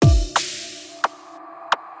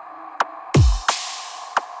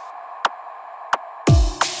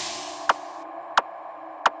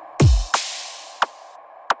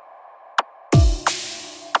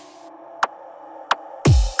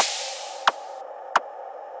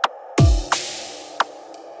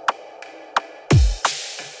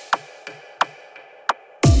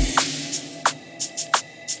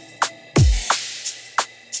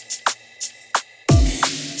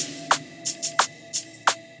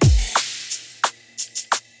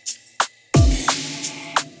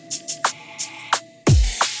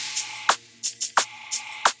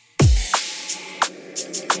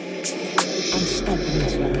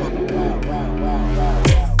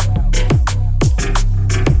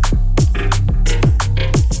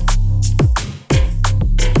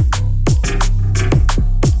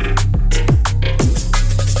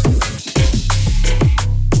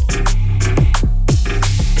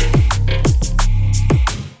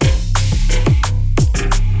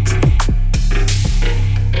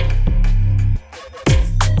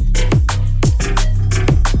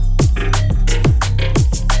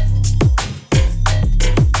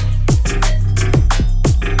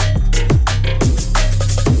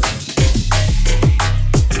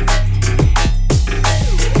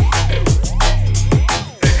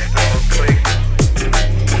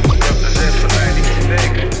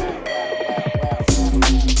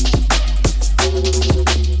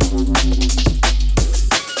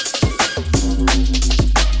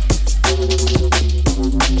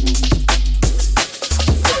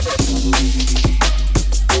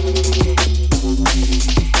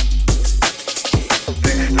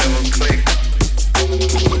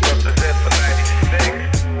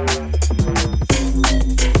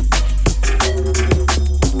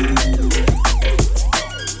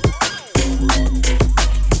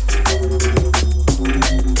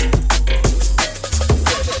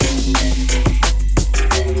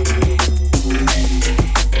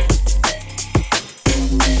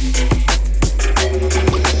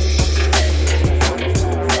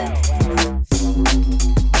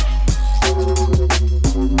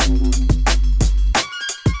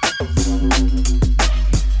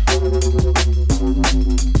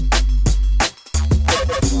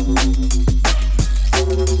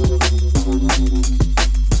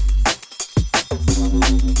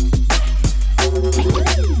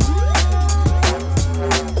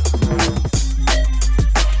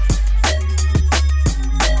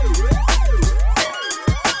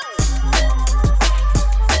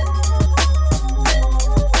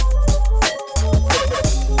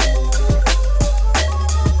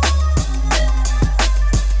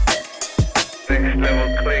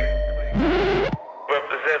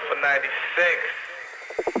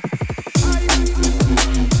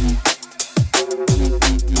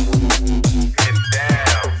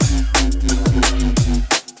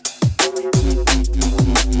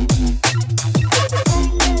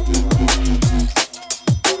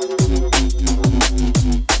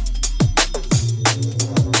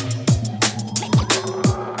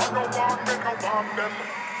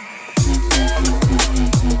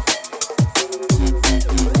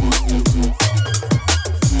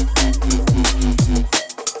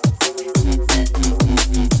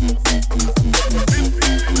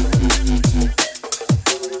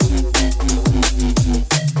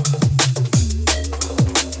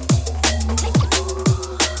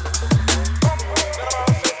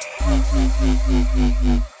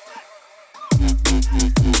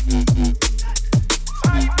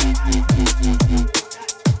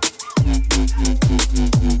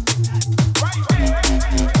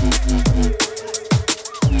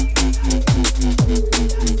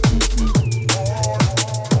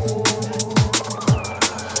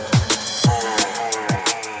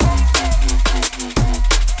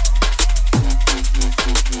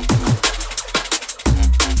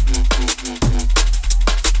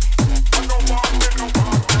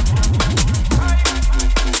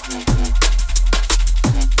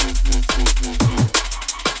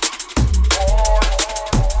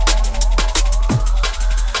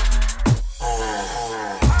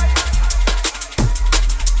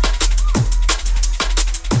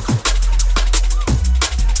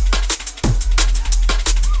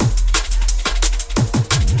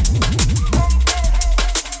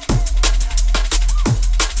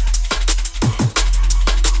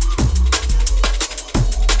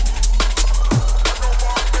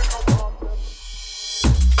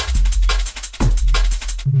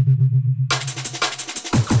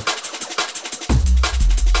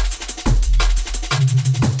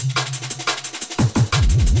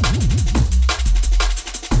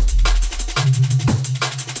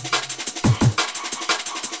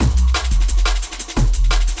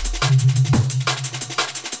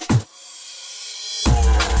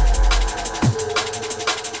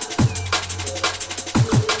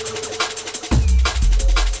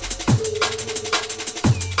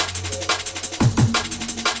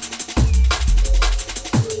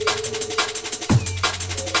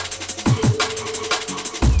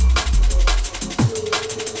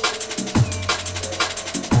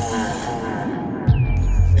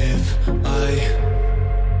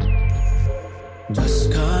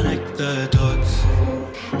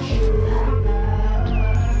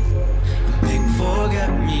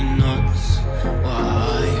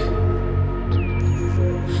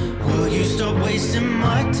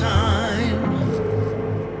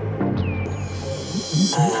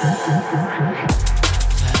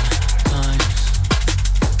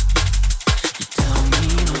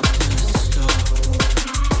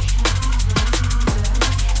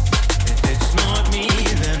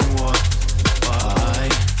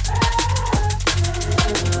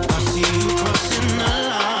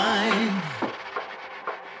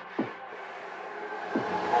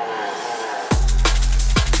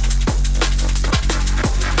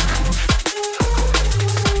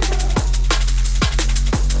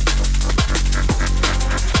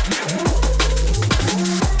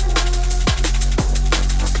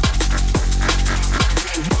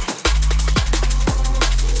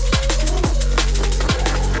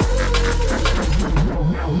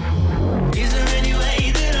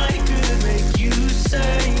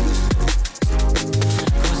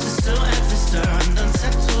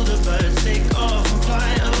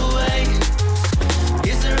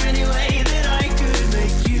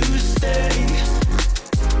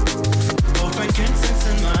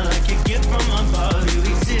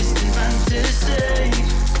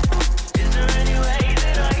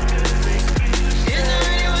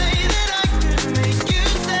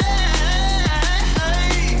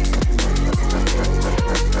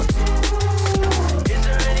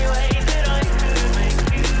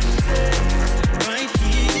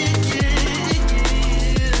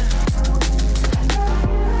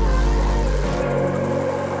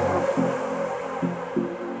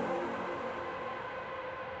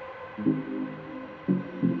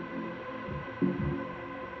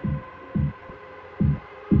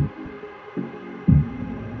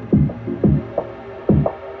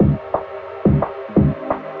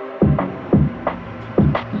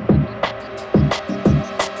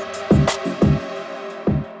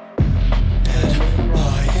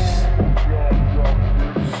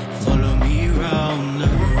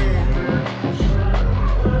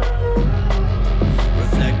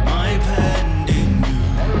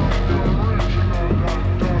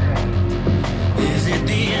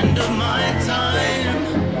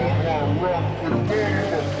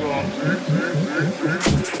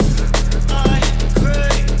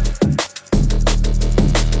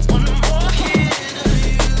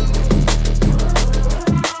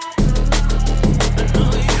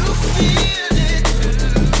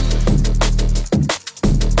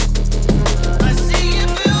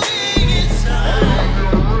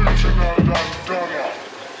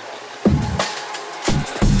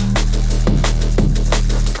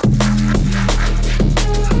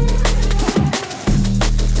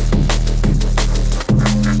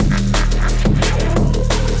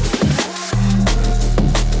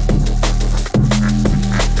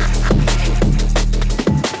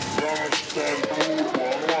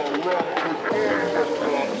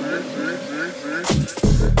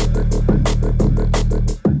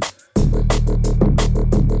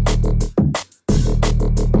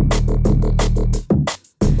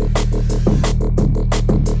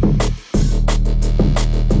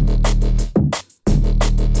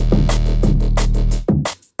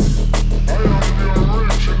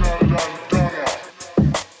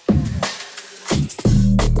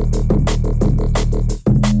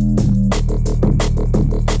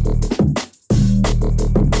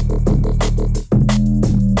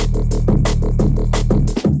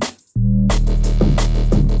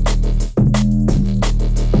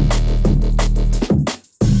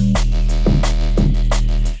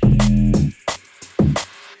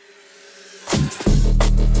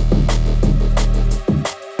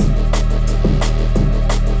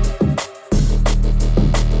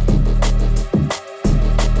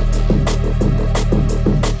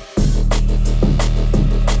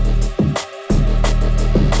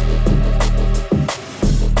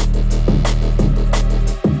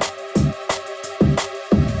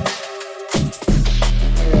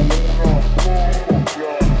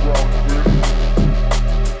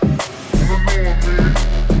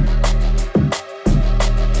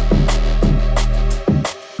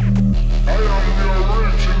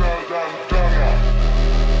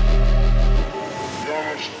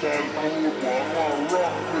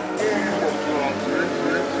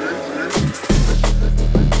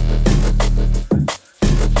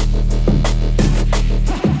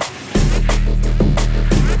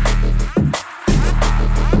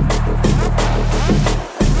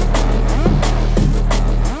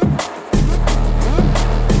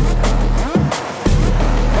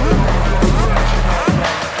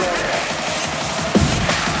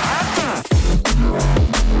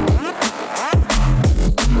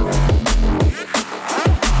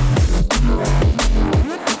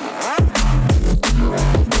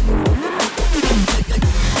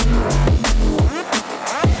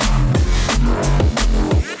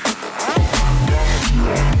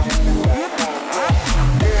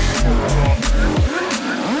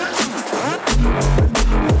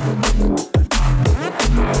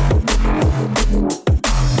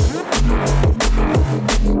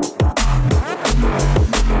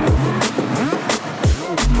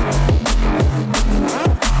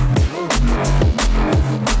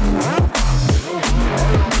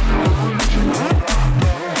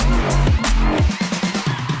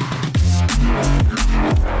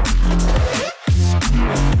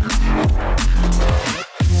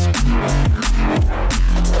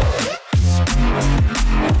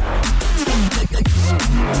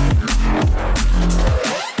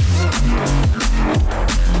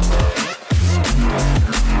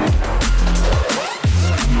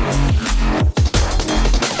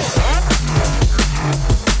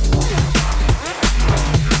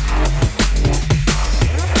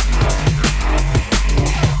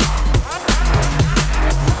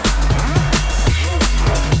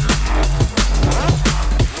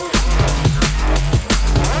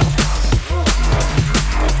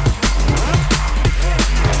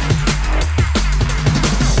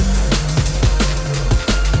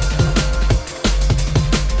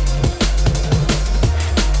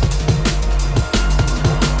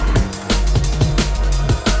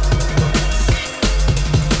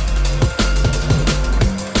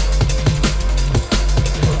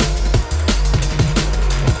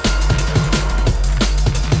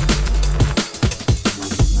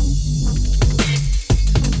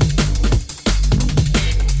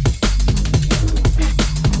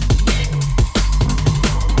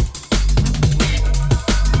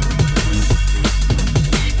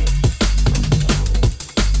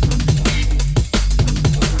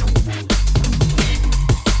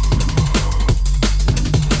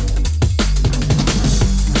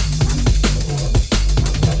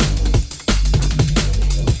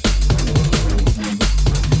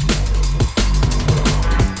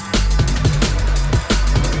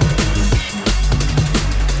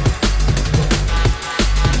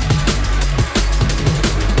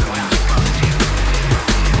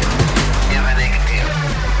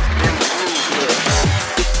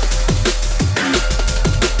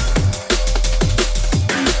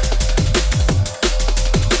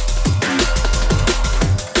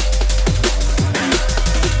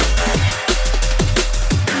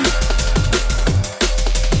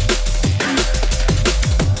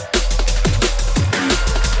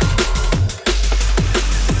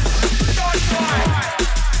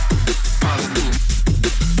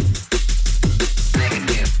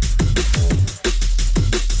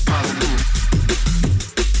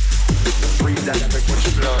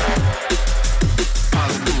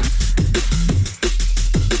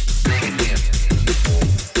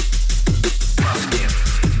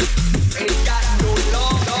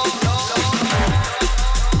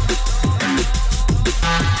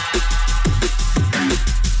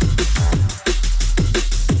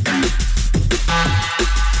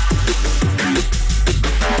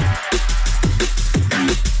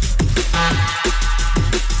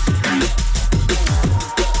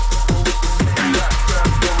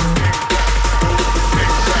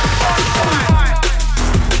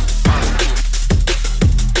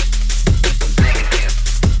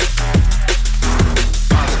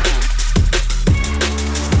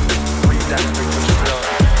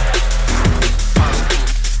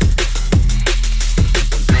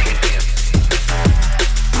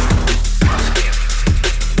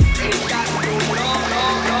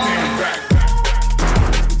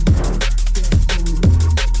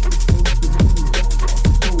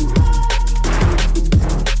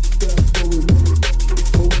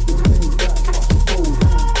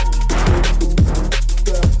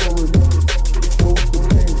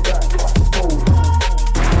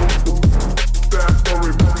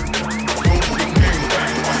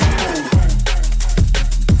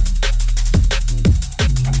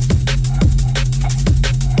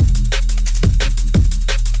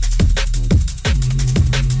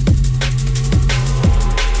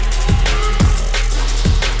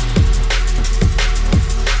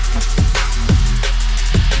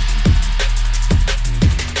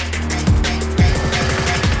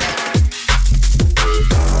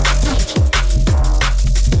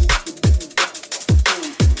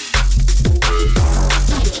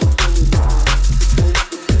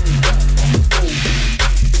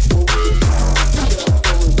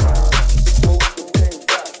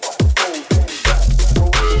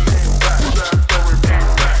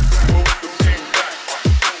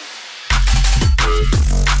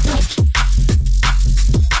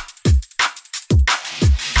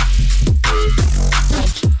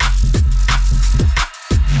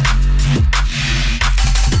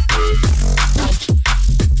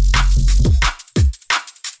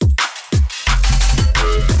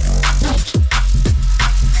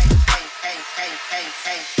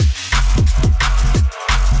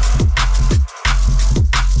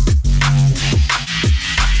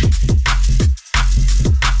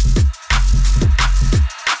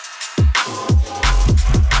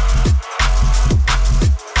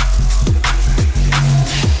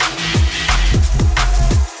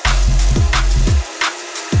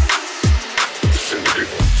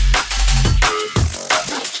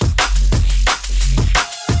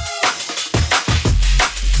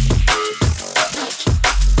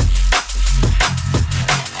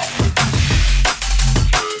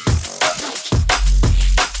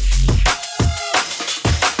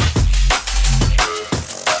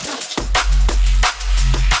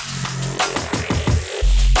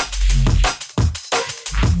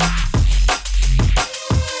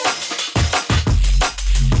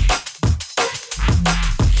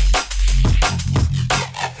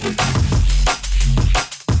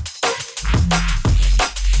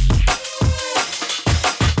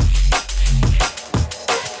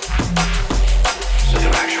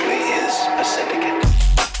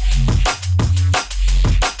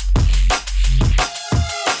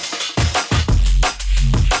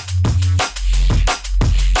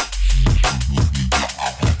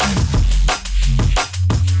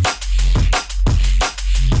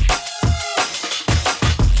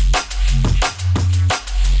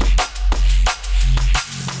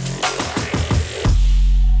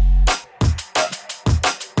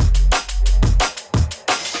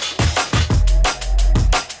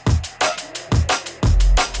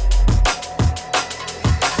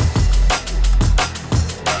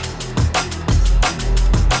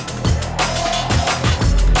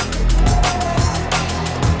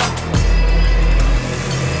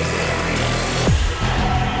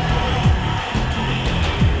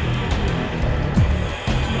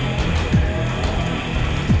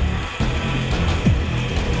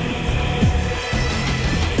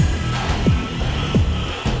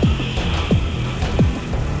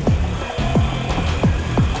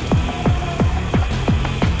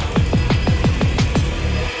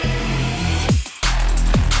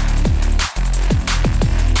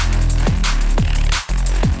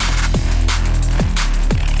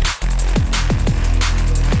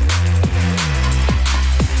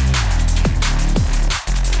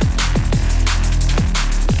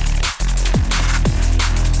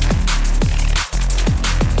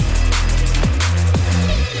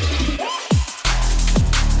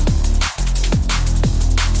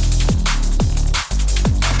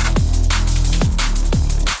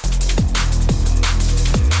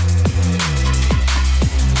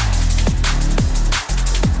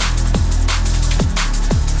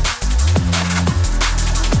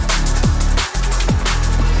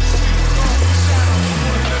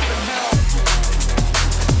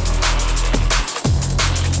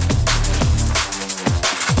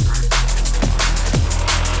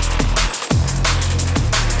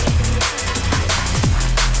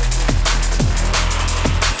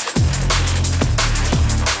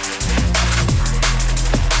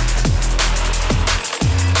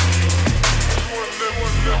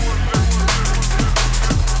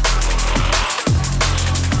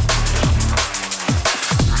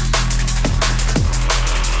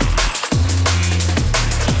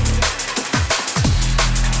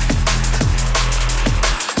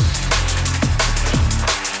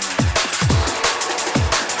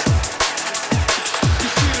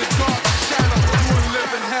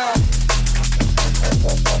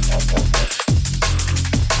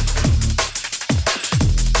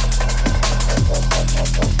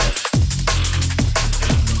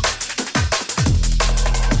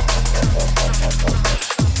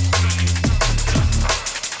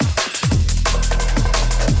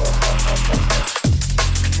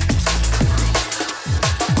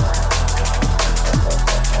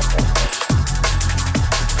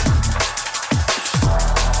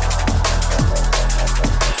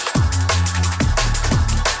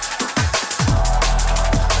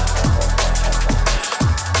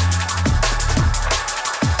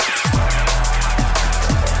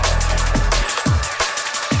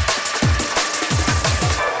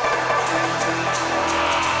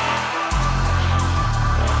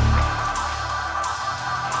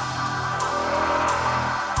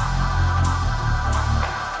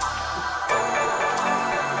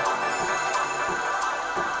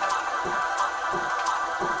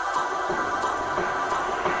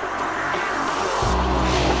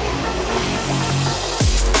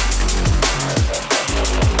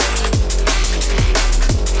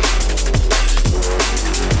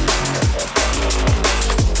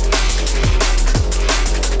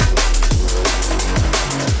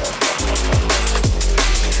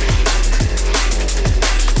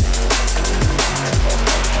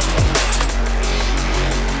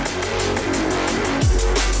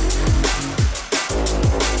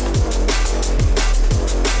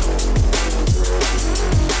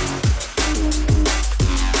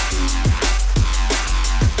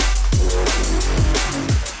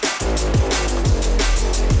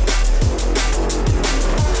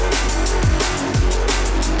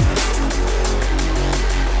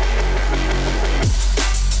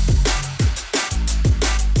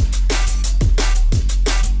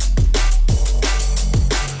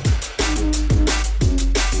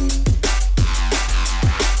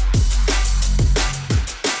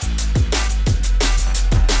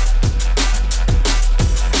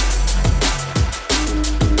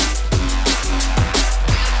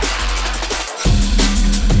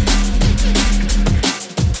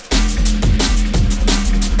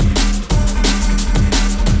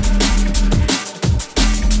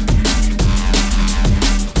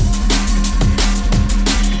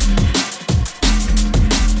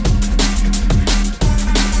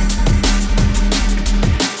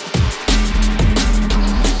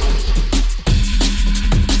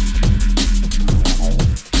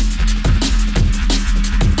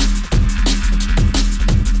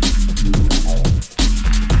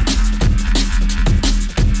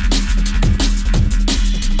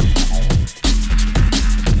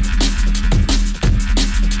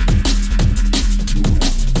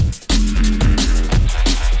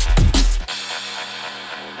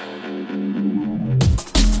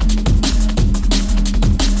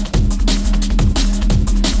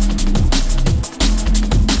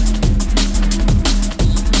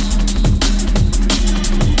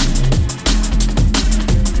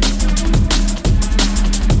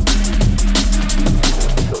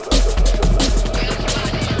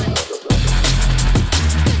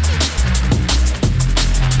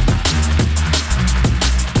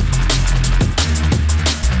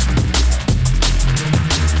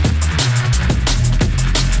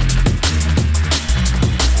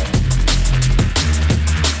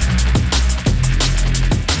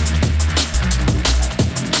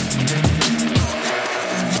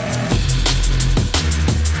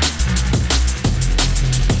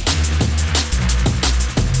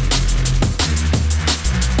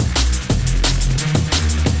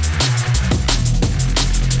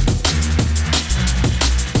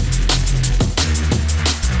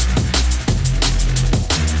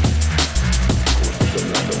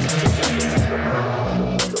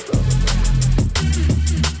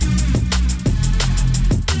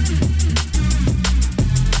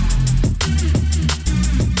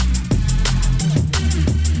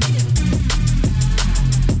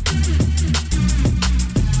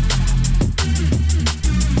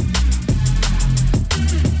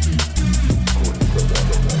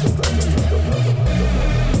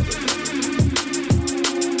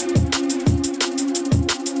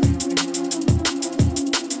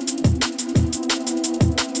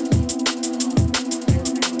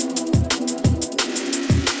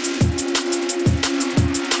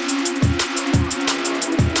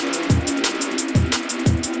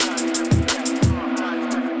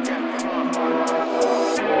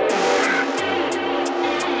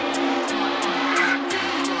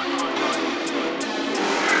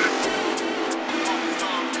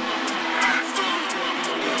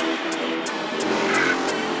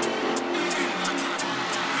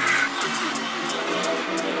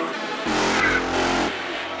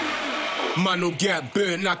Man will get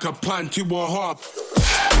burnt like a pan to a hop.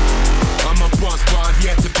 I'm a boss, but I've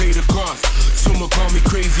yet to pay the cost. Some will call me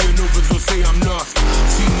crazy and others will say I'm lost.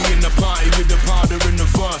 See me in the party with the powder and the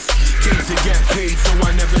bus. Came to get paid, so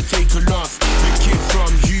I never take a loss. The kid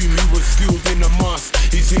from Hume who was skilled in the must.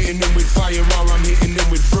 He's hitting them with fire while I'm hitting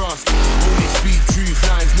them with frost. Only speak truth,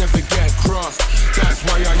 lines never get crossed. That's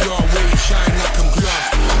why I always shine like I'm gloss.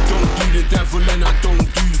 Don't do the devil and I don't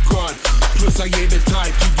do God. Plus I ain't the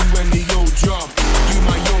type to do any old job. Do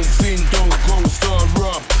my own thing, don't go star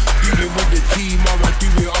up. Do it with the team or I do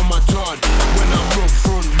it on my Todd. When I'm up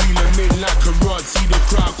front, reel them in like a rod. See the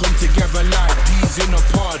crowd come together like peas in a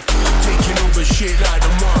pod. Taking over shit like the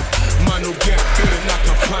mob. Man will get burnt like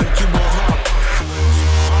a pan to a hop.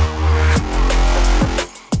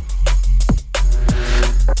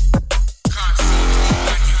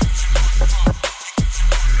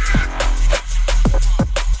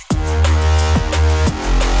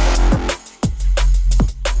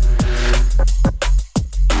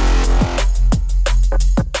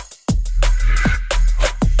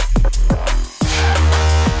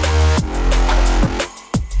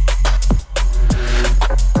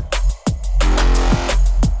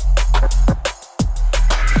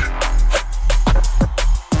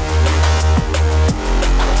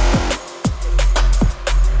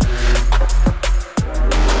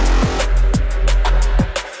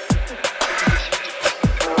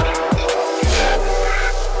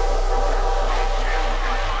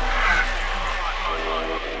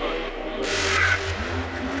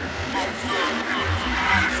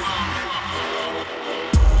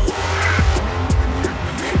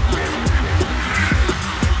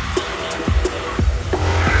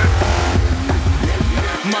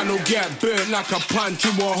 Get burnt like a pan to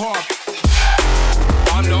a hop.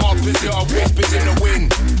 I'm the opposite of whispers in the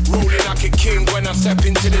wind. Rolling like a king when I step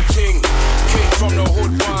into the ting. King from the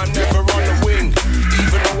hood, but I'm never on the wing.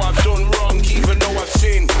 Even though I've done wrong, even though I've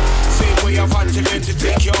sinned. Same way I've had to learn to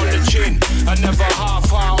take it on the chin. I never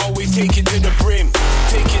half-heart, always take it to the brim.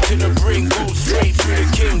 Take it to the brink, go straight through the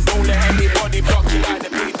king. Don't let anybody block you like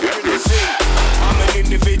the paper in the sink. I'm an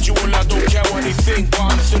individual, I don't care what they think.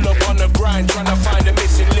 But I'm still up on the grind, trying to find a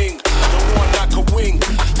missing link. The one like a wing,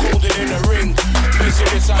 colder than a ring.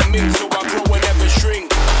 Merciless I mix, so I grow and never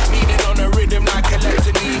shrink. Needed on a rhythm like a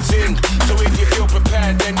letter needs ink. So if you feel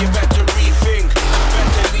prepared, then you better rethink.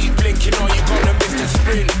 Better leave blinking or you're gonna miss the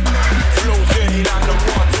sprint. Flow dirty like the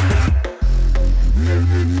water.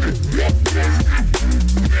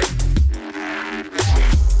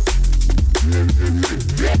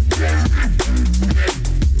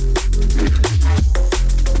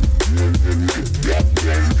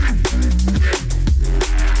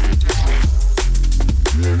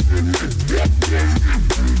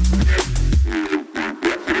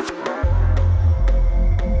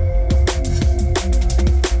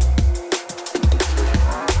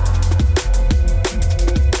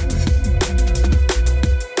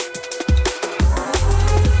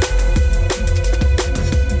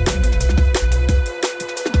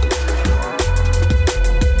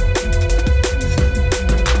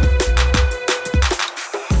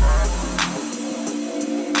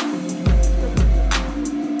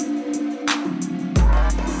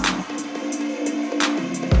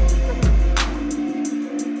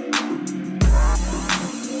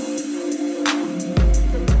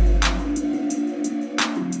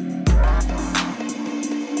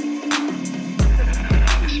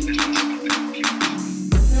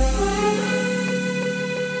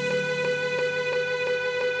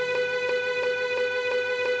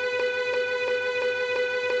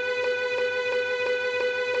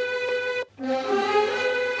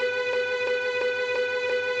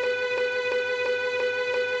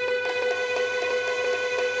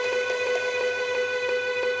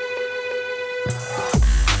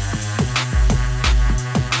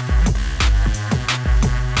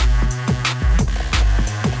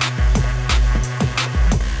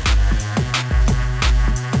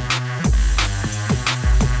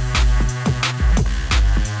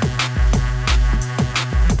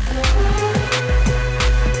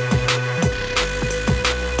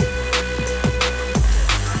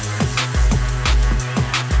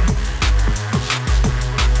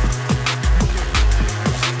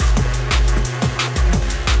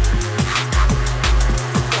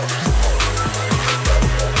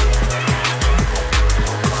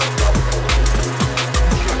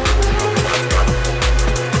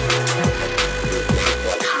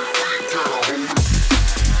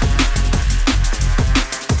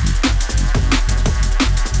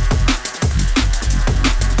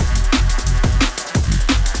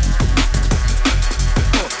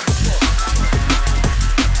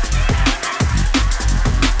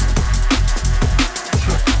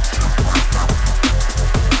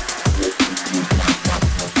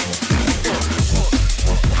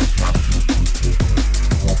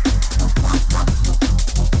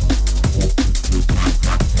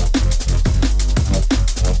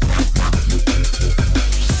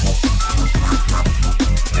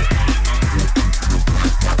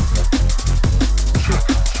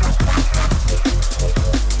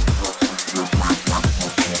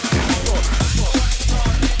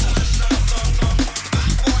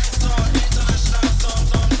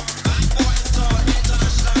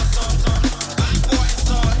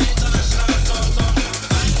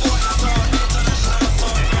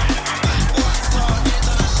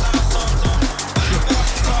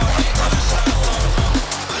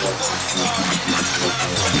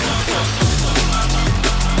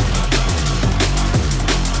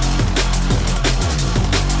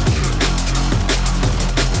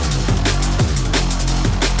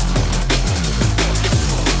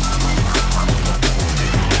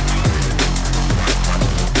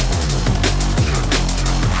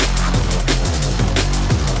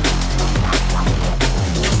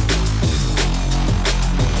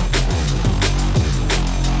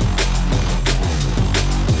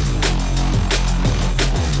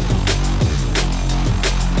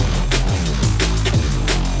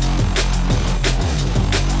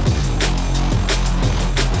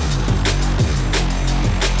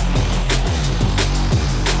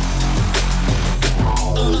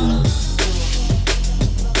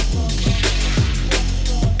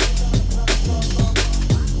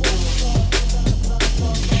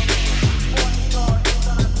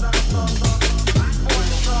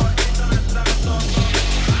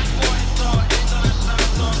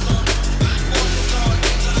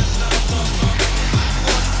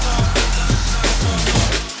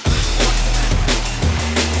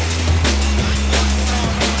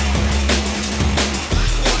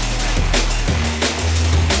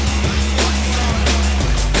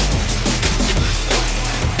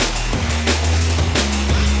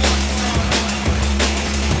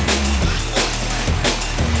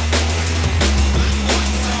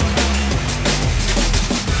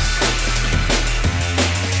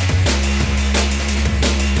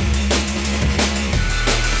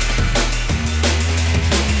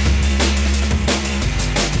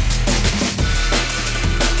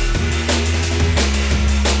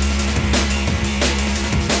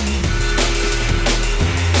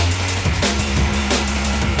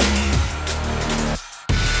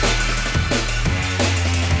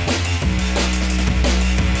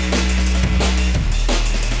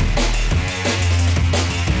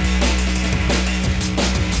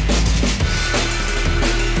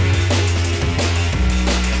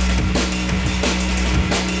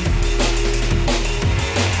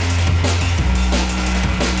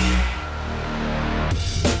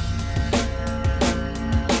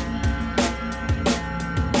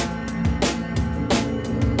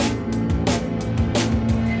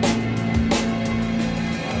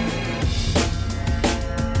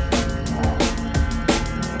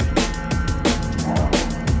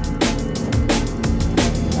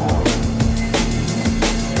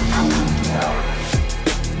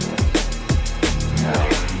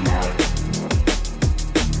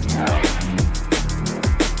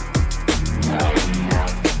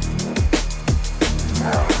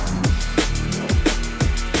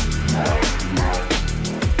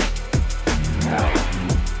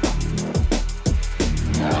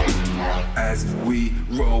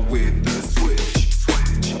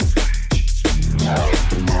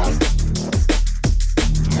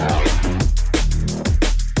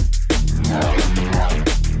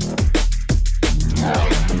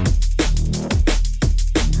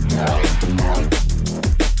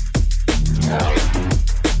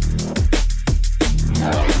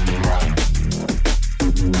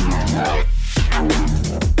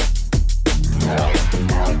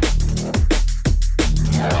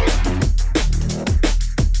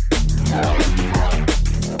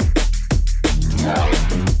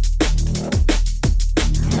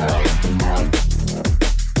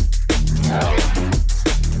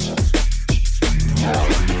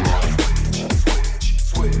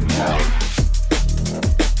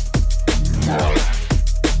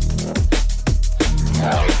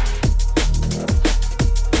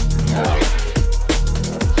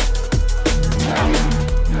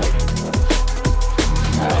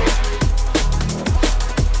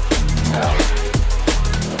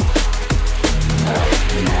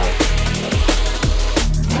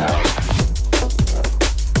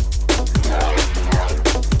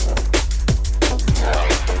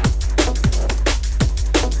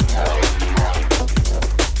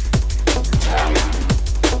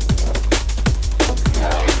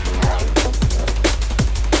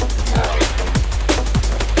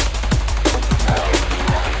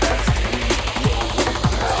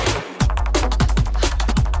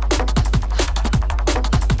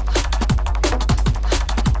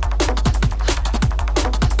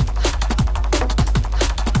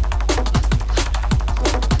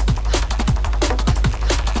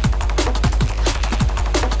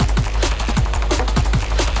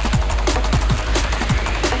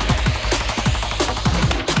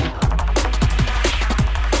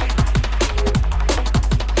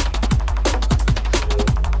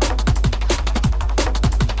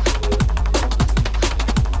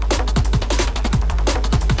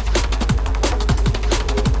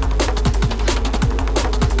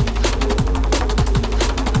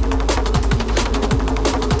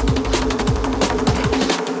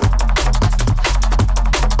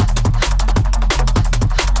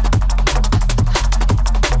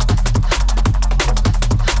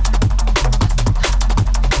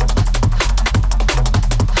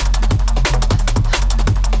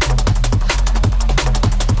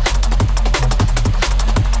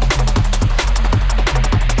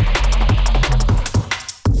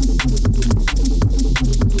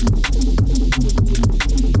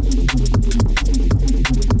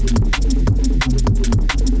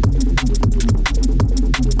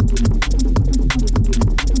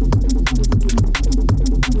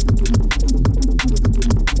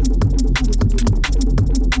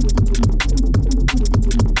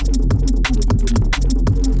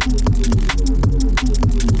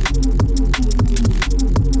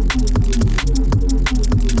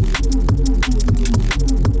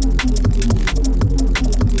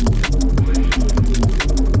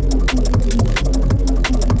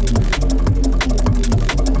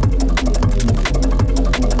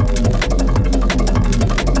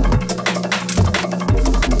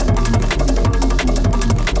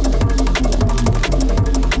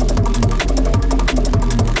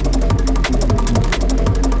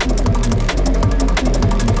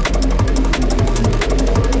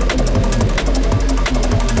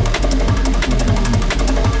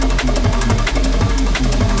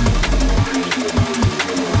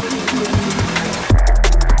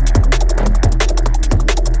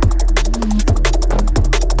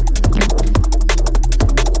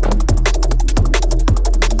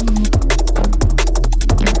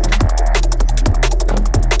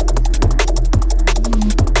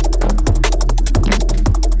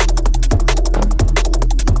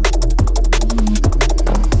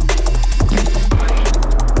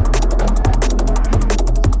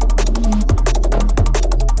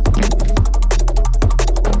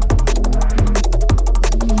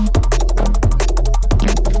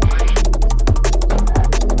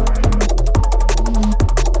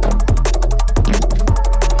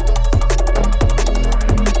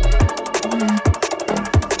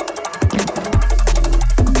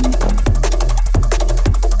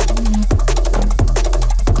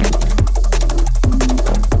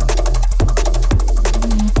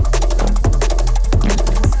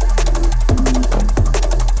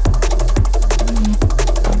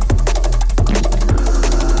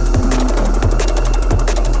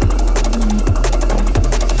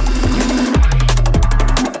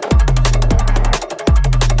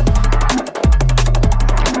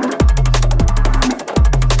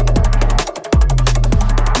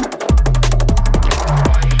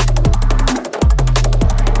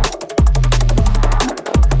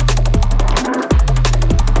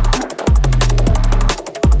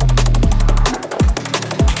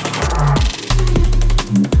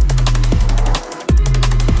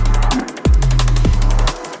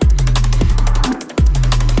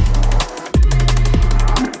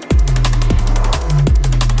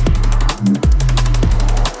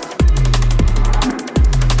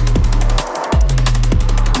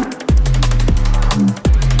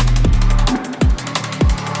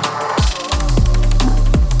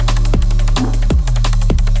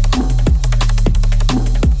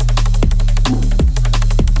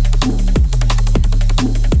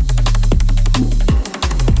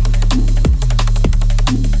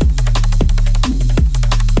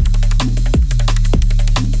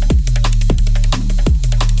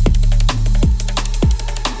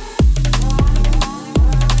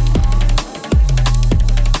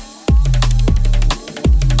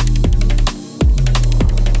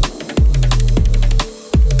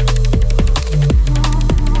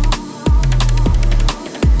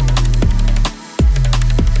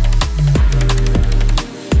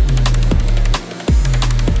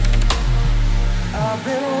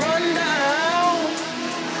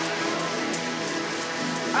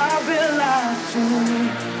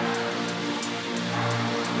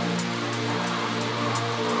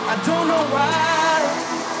 don't know why.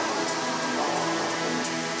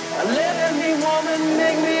 Let any woman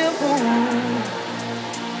make me a fool.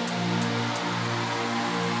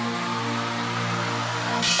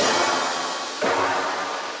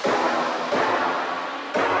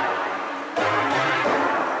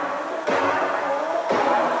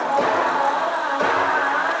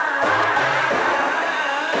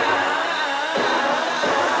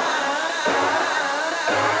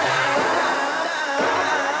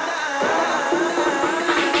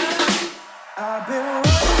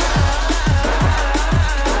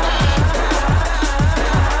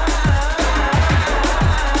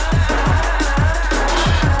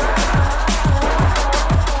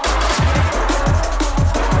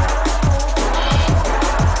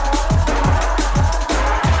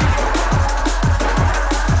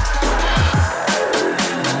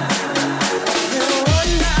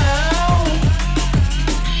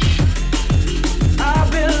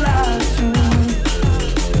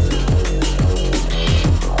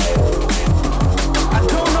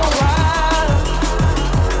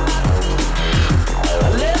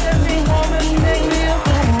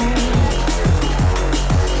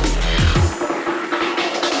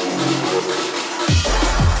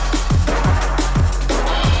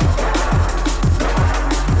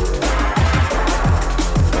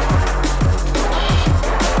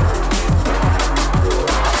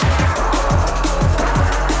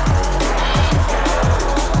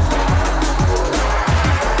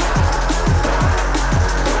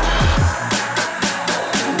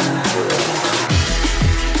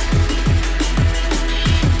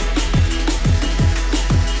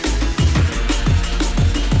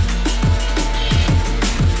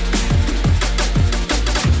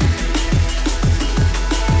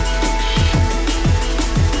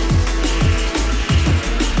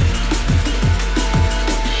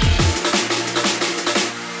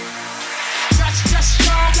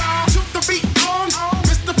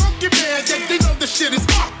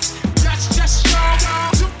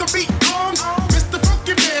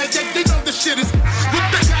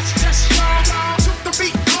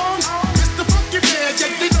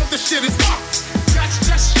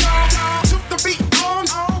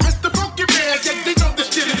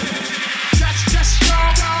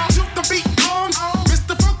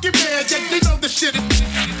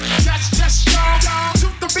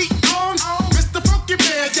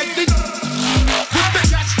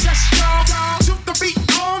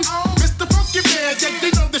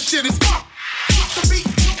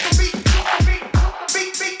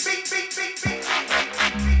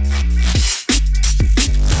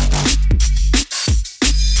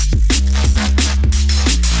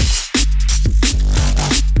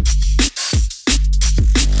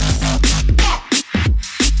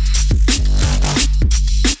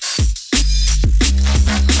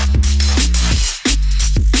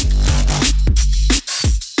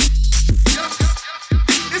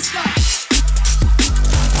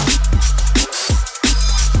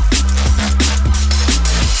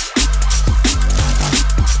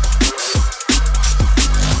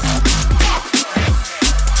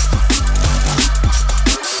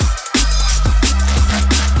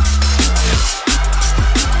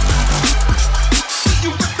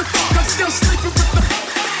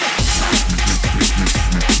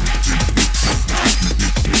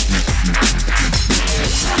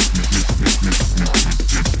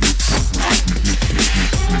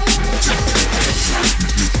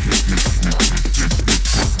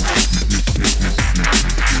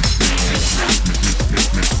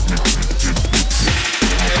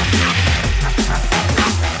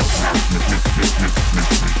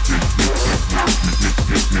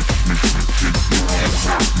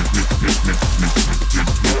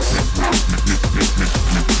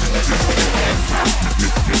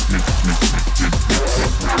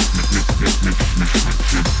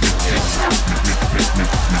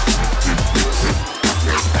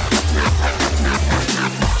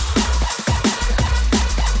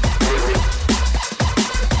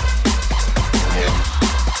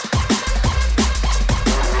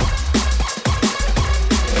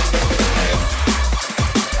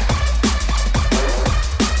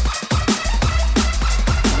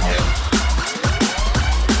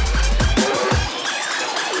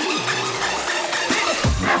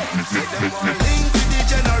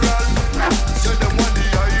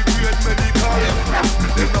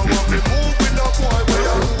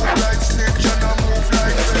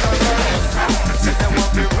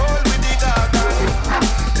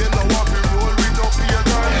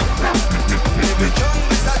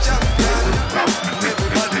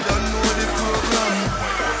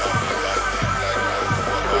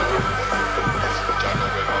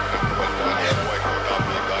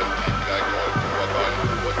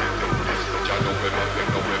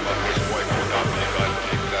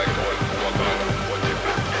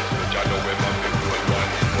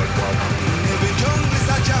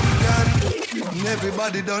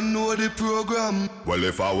 Everybody don't know the program. Well,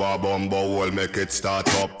 if I were bumbo, we'll make it start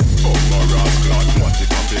up. Bumbo ras clot, what it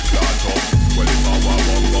up, it clot up. Well, if I were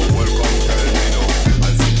bumbo, well, come tell me no.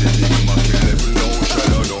 And see the big man, kill him, no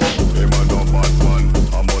shadow, no. Him a no bad man,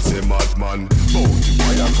 I must say madman. Bout if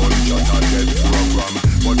I a gunshot and dead program.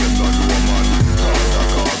 But them not woman, cause a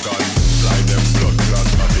cargan. Fly them blood clot,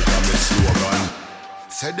 that become a slogan.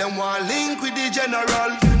 Say them want link with the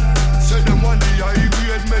general. Say them want the high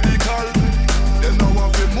grade medical. Them now want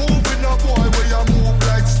to move with no boy where you move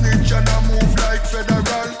like snitch and I move like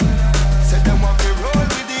federal. Say them want to roll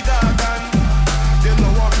with the garden. Them now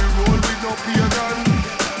want to roll with no pagan.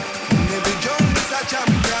 Every jump is a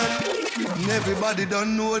champion. Everybody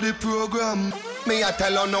don't know the program. Me a tell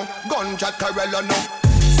you no, gunja Carella no.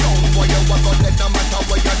 Sound boy you walk out let no matter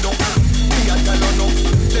what you do. Me a tell you no,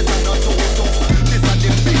 this a not so. This a the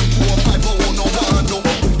big 4-5 oh no one do.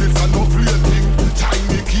 This a no play thing,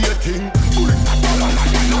 tiny key thing. Bullet a la la la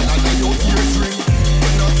la la la your ears ring.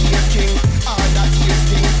 You no ear king, all that ears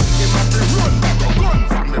thing. Him have to run back a gun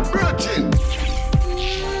from the virgin.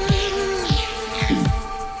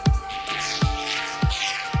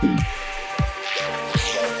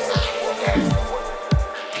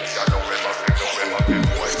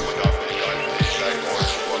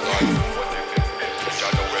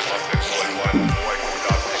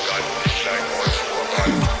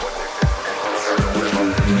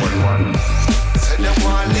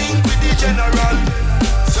 General,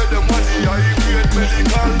 say them want the high grade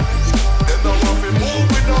medical. Them now want to move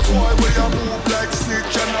with no boy where you move like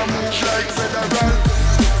snitch and I move like federal.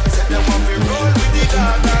 Say them want to roll with the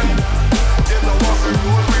garden. Them now want to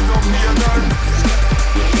roll with no pagan.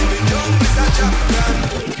 The jump is a champion.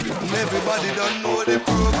 And everybody don't know the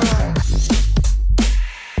program.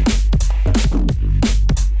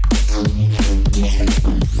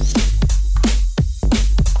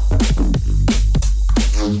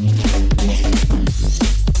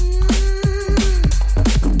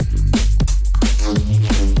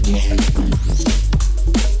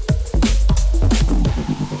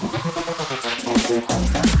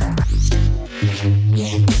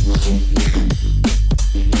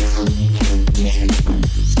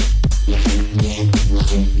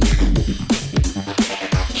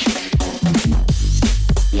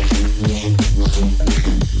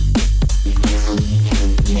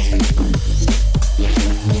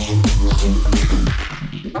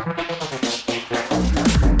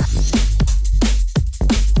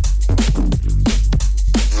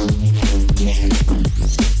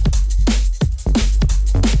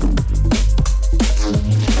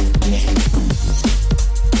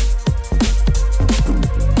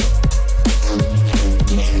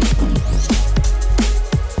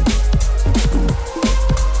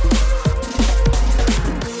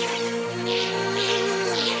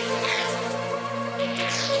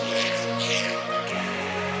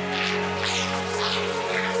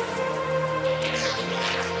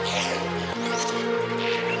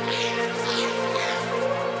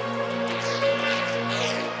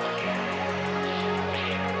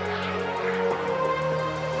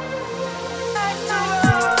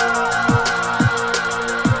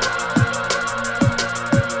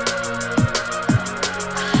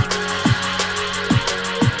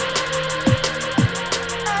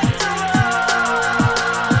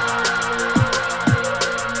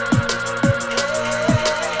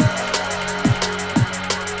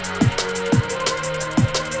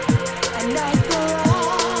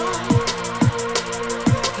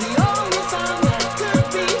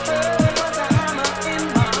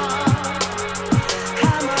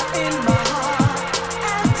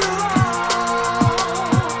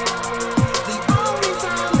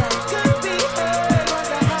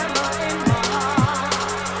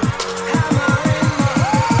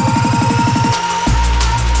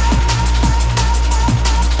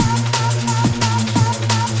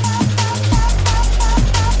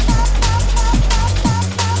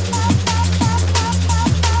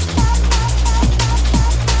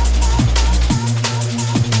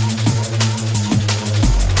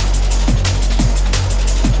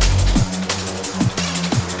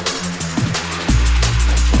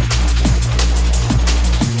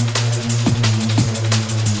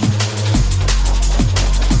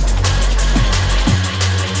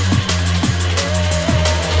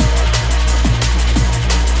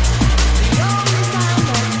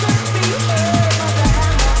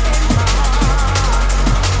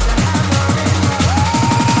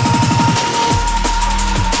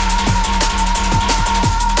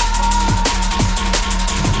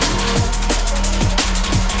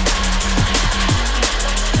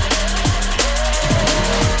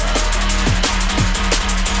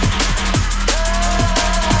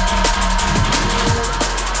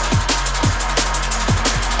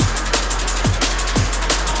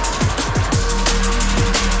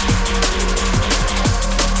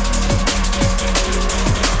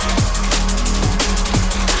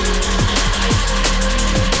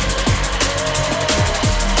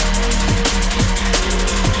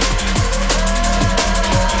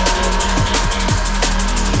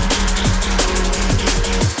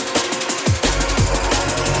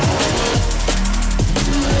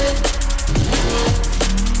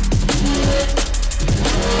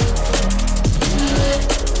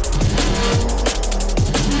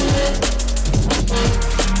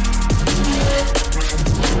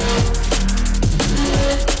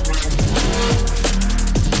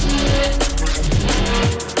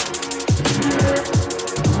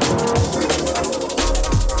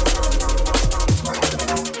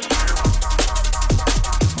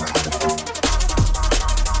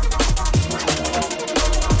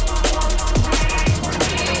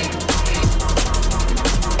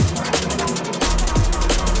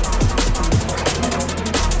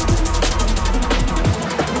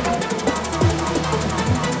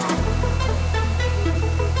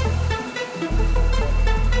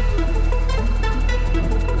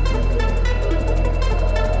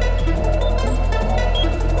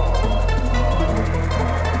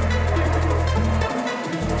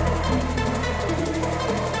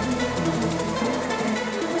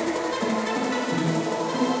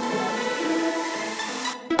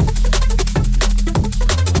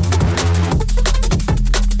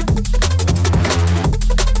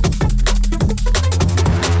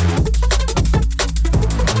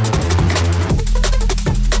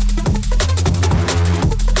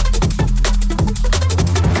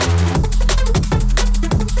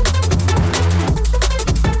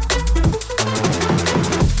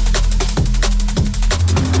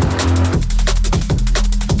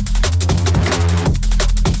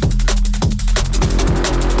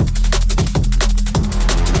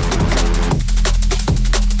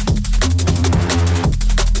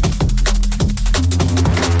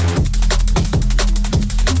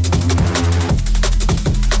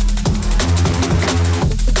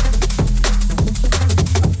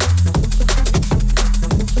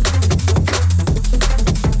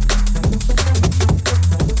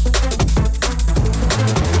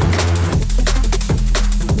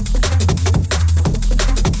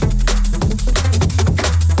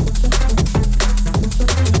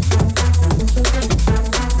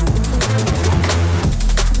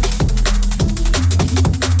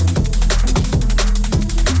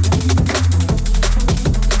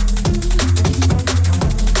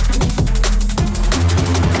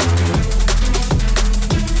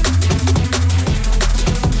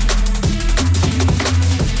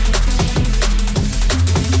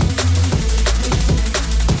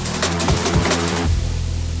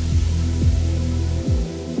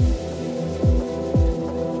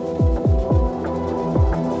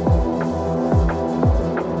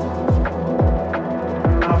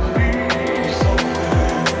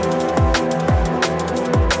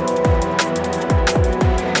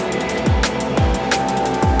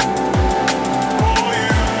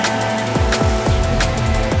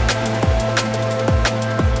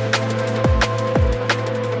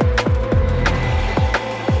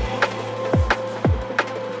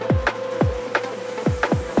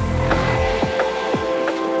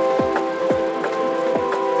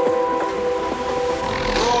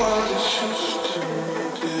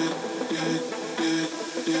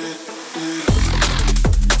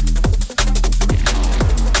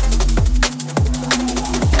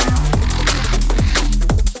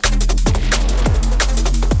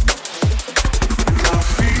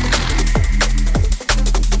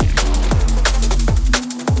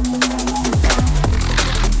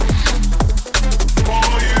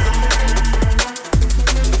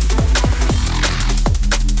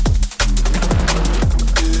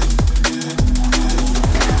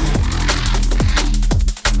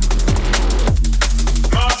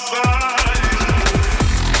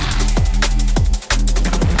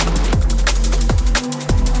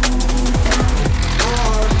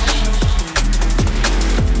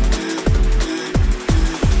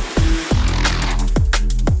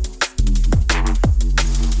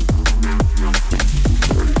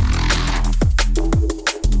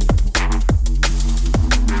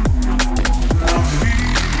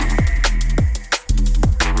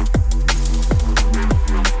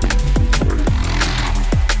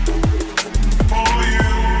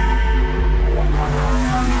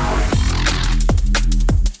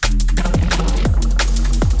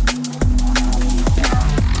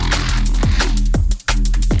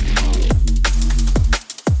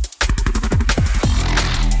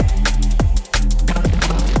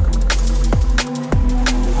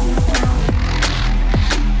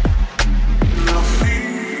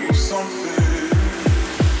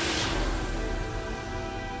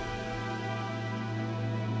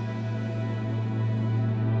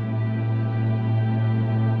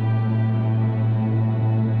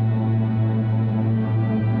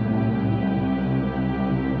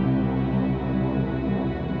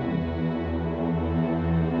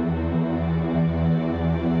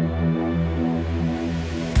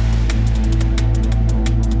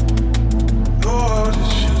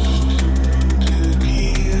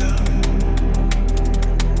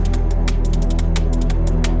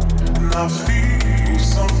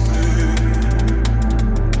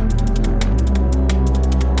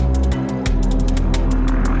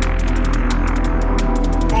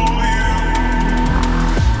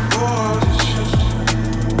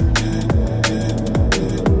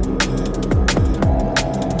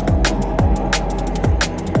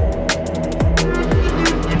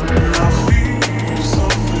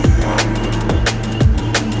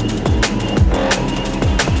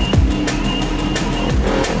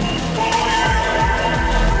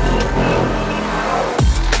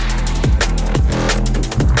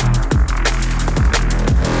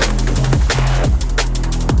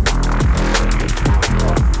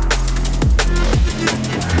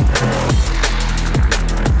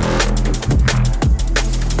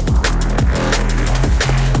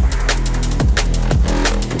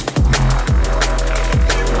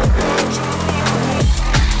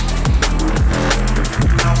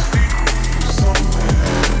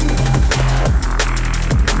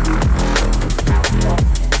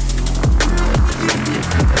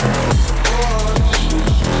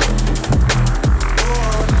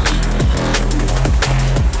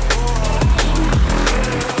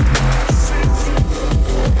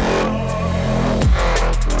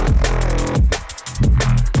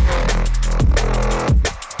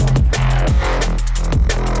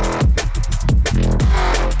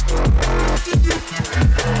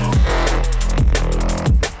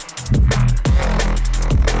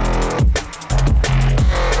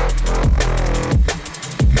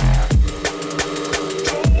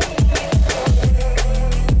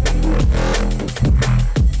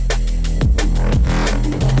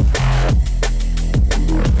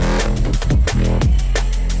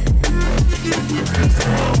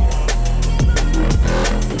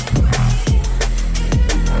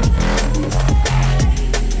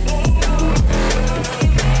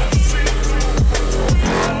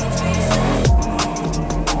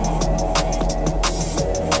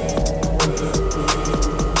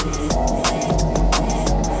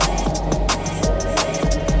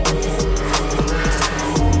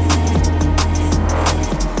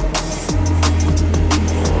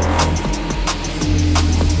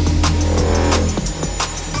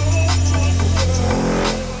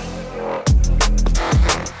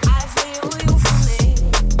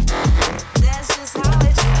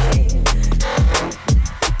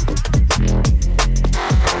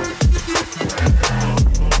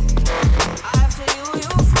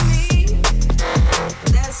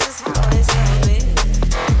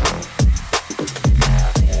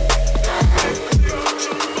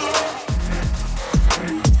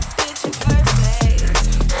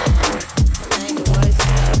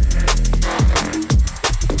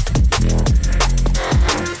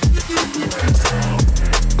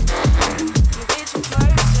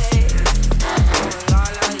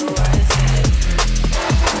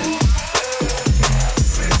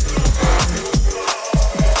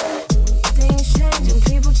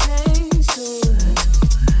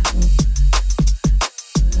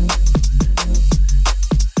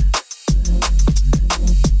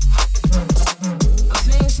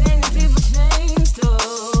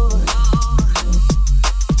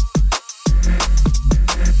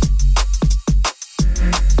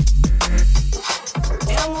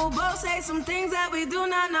 say some things that we do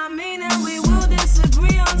not mean, and we will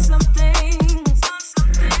disagree on some